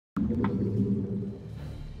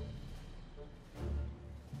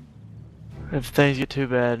If things get too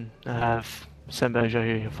bad, I have sandbags right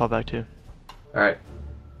here you can fall back to. Alright.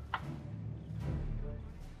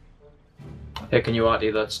 Hey, can you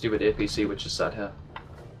RD that stupid APC which is sat here?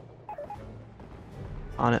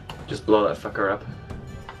 On it. Just blow that fucker up.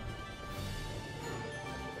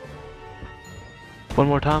 One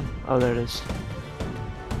more time. Oh, there it is.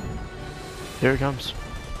 Here it comes.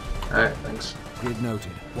 Alright, thanks. Grid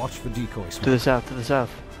noted. Watch for decoys. To the south, to the south.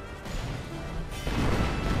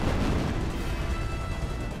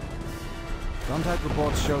 Contact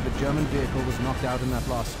reports show the German vehicle was knocked out in that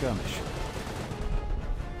last skirmish.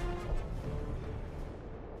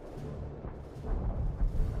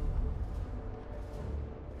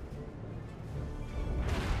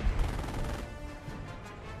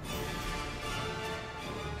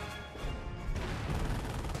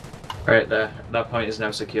 Alright, there. That point is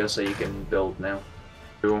now secure, so you can build now.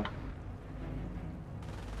 Cool.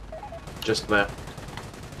 Just there.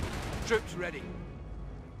 Troops ready.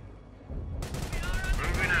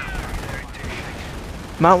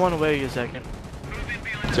 Might want to wait a second.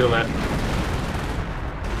 Too late.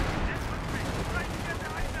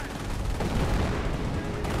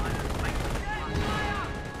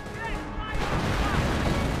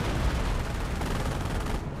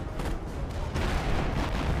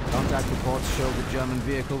 Contact reports show the German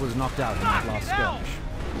vehicle was knocked out in that last skirmish.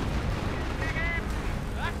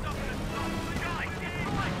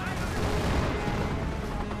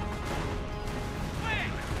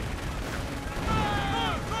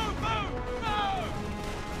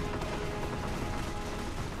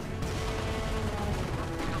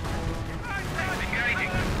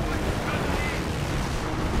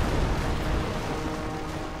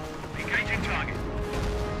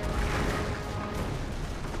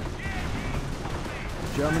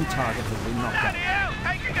 German target has been knocked out.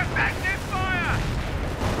 Taking effective fire!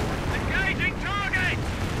 Engaging target!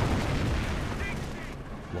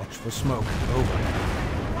 Watch for smoke. Over.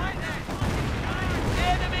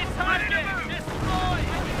 Enemy target destroyed!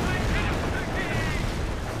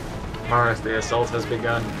 Morris, the assault has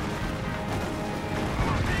begun.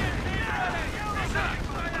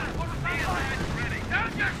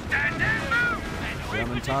 Don't just stand there, move!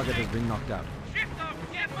 German target has been knocked out. Shift up!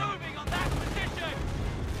 Get moving on that position!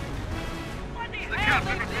 What the hell?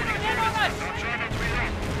 Get on us! Try not to be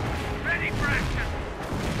lost! Ready for action!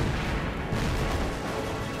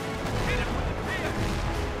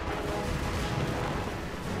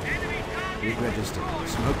 Enemy target! Grid registered.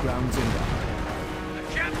 Smoke rounds inbound. The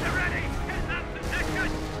chaps are ready! Get that position!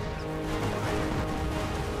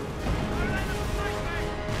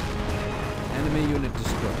 Enemy unit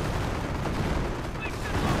destroyed.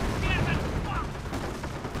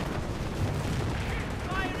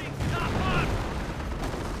 Firing! Stop on!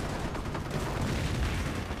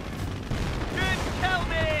 Didn't kill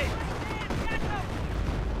me!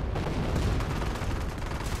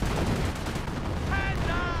 Hands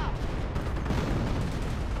up!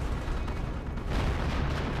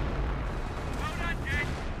 Hold on, Dick!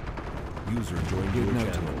 User enjoying grid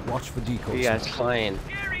noted. Watch for decoys. Who you guys playing?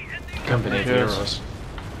 Fury in the Company of Heroes. Heroes.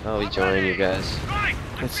 Oh, we join you guys. right!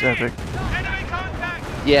 It's epic. Enemy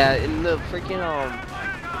contact! Yeah, in the freaking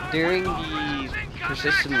during the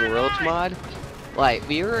Persistent Worlds mod, like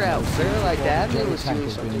we were out there like that, and it was doing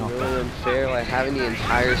something really unfair, like having the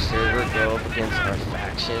entire server go up against our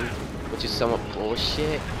faction, which is somewhat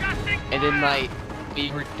bullshit. And then like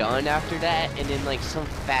we were done after that, and then like some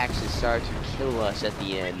faction started to kill us at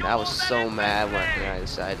the end. I was so mad when I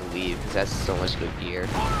decided to leave because that's so much good gear.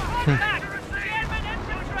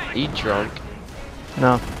 Are you drunk?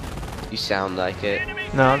 No. You sound like it.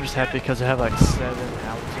 No, I'm just happy because I have like 7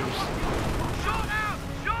 hours. Shot out!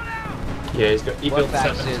 Shot out! Yeah, he What built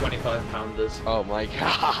faction? 7 25 pounders. Oh my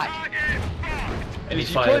god. And he Did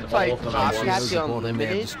you fired put, like, all of them Pop at Cat once. on Reporting they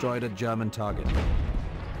have Limited? destroyed a German target.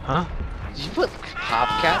 Huh? Did you put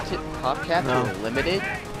Popcat No. to limited?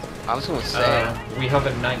 I was gonna say. We have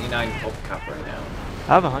a 99 pop cap right now.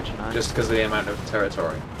 I have 109. Just because of the amount of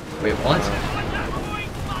territory. Wait, what?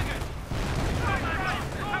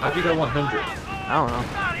 How'd you go 100? I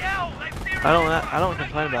don't know. I don't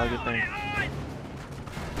complain about a good thing.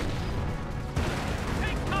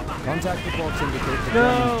 Contact reports indicate the No,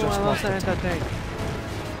 Germans just I lost lost that a tank. anti-tank.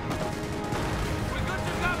 We're good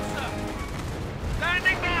to go, sir!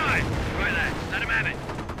 Standing by! Right there, let him have it!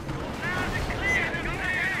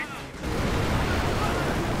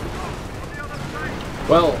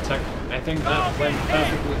 Well, I think that went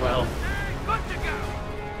perfectly well. Good to go!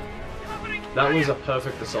 That was a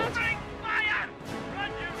perfect assault. Fire!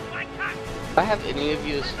 Run, you like that! If I have any of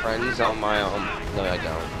you as friends on my no I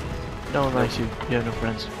don't. No one likes you. You have no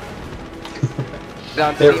friends.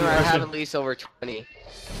 On They're team, I have Russian. at least over 20.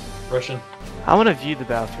 Russian. I want to view the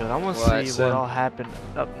battlefield. I want to What? see what all happened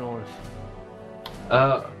up north.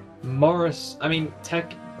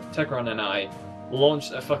 Techron and I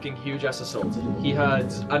launched a fucking huge ass assault. He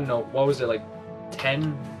had, I don't know, what was it, like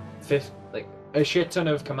 10, 15, like a shit ton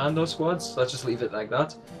of commando squads, let's just leave it like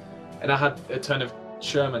that. And I had a ton of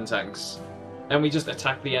Sherman tanks. And we just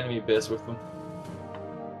attacked the enemy base with them.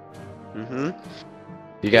 Mm-hmm.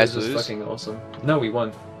 You guys It was lose? just fucking awesome. No, we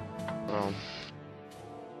won. Oh.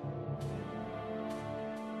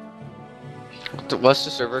 What's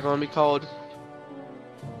the server gonna be called?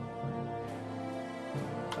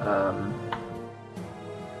 Come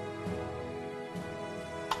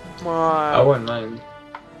on. I wouldn't mind.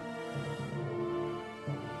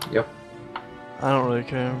 Yep. I don't really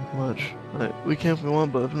care much. Like, we can if we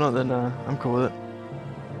want, but if not, then I'm cool with it.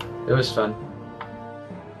 It was fun.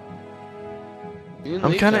 You didn't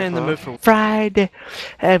I'm leave kind of that, in the huh? mood for Friday.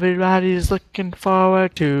 Everybody's looking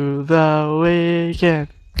forward to the weekend.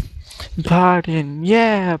 Partying,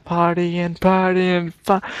 yeah, partying, partying,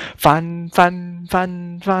 fun.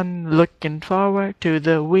 Looking forward to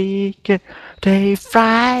the weekend. Day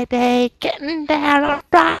Friday, getting down on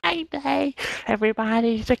Friday.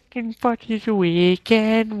 Everybody's looking forward to the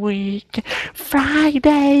weekend.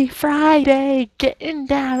 Friday, getting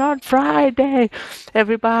down on Friday.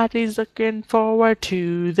 Everybody's looking forward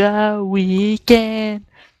to the weekend.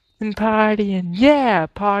 And partying, yeah,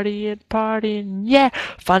 partying, yeah,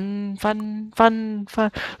 fun.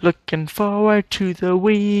 Looking forward to the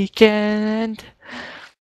weekend.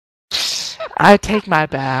 I take my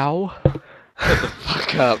bow. Shut the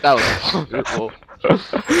fuck up. That was horrible.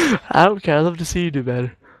 I don't care. I love to see you do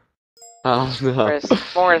better. Oh no.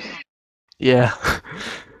 Morris, Yeah.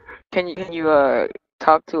 can you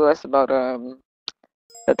talk to us about the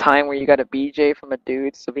time where you got a BJ from a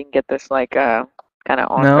dude so we can get this like kind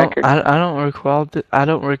of on No, record? I don't recall. I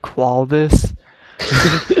don't recall this.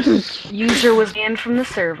 User was banned from the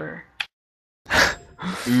server.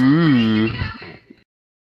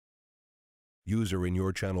 User in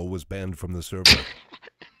your channel was banned from the server.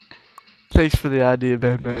 Thanks for the idea,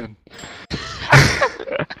 man.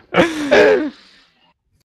 You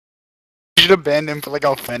should have banned him for like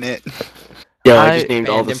Alphenate. Yeah, I I just named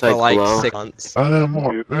all the sites for like below. 6 months. I am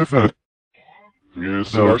more perfect.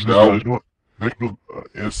 Yes, no, now.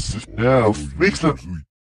 It's now. Fix it.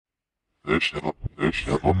 There's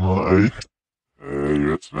on my.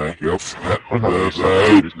 Let's back up. This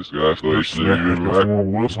guy's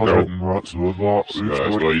station. What's happening? Right, so a lot. This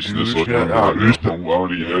guy's station. This is what I'm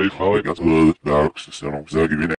already. I got the dark system. So give me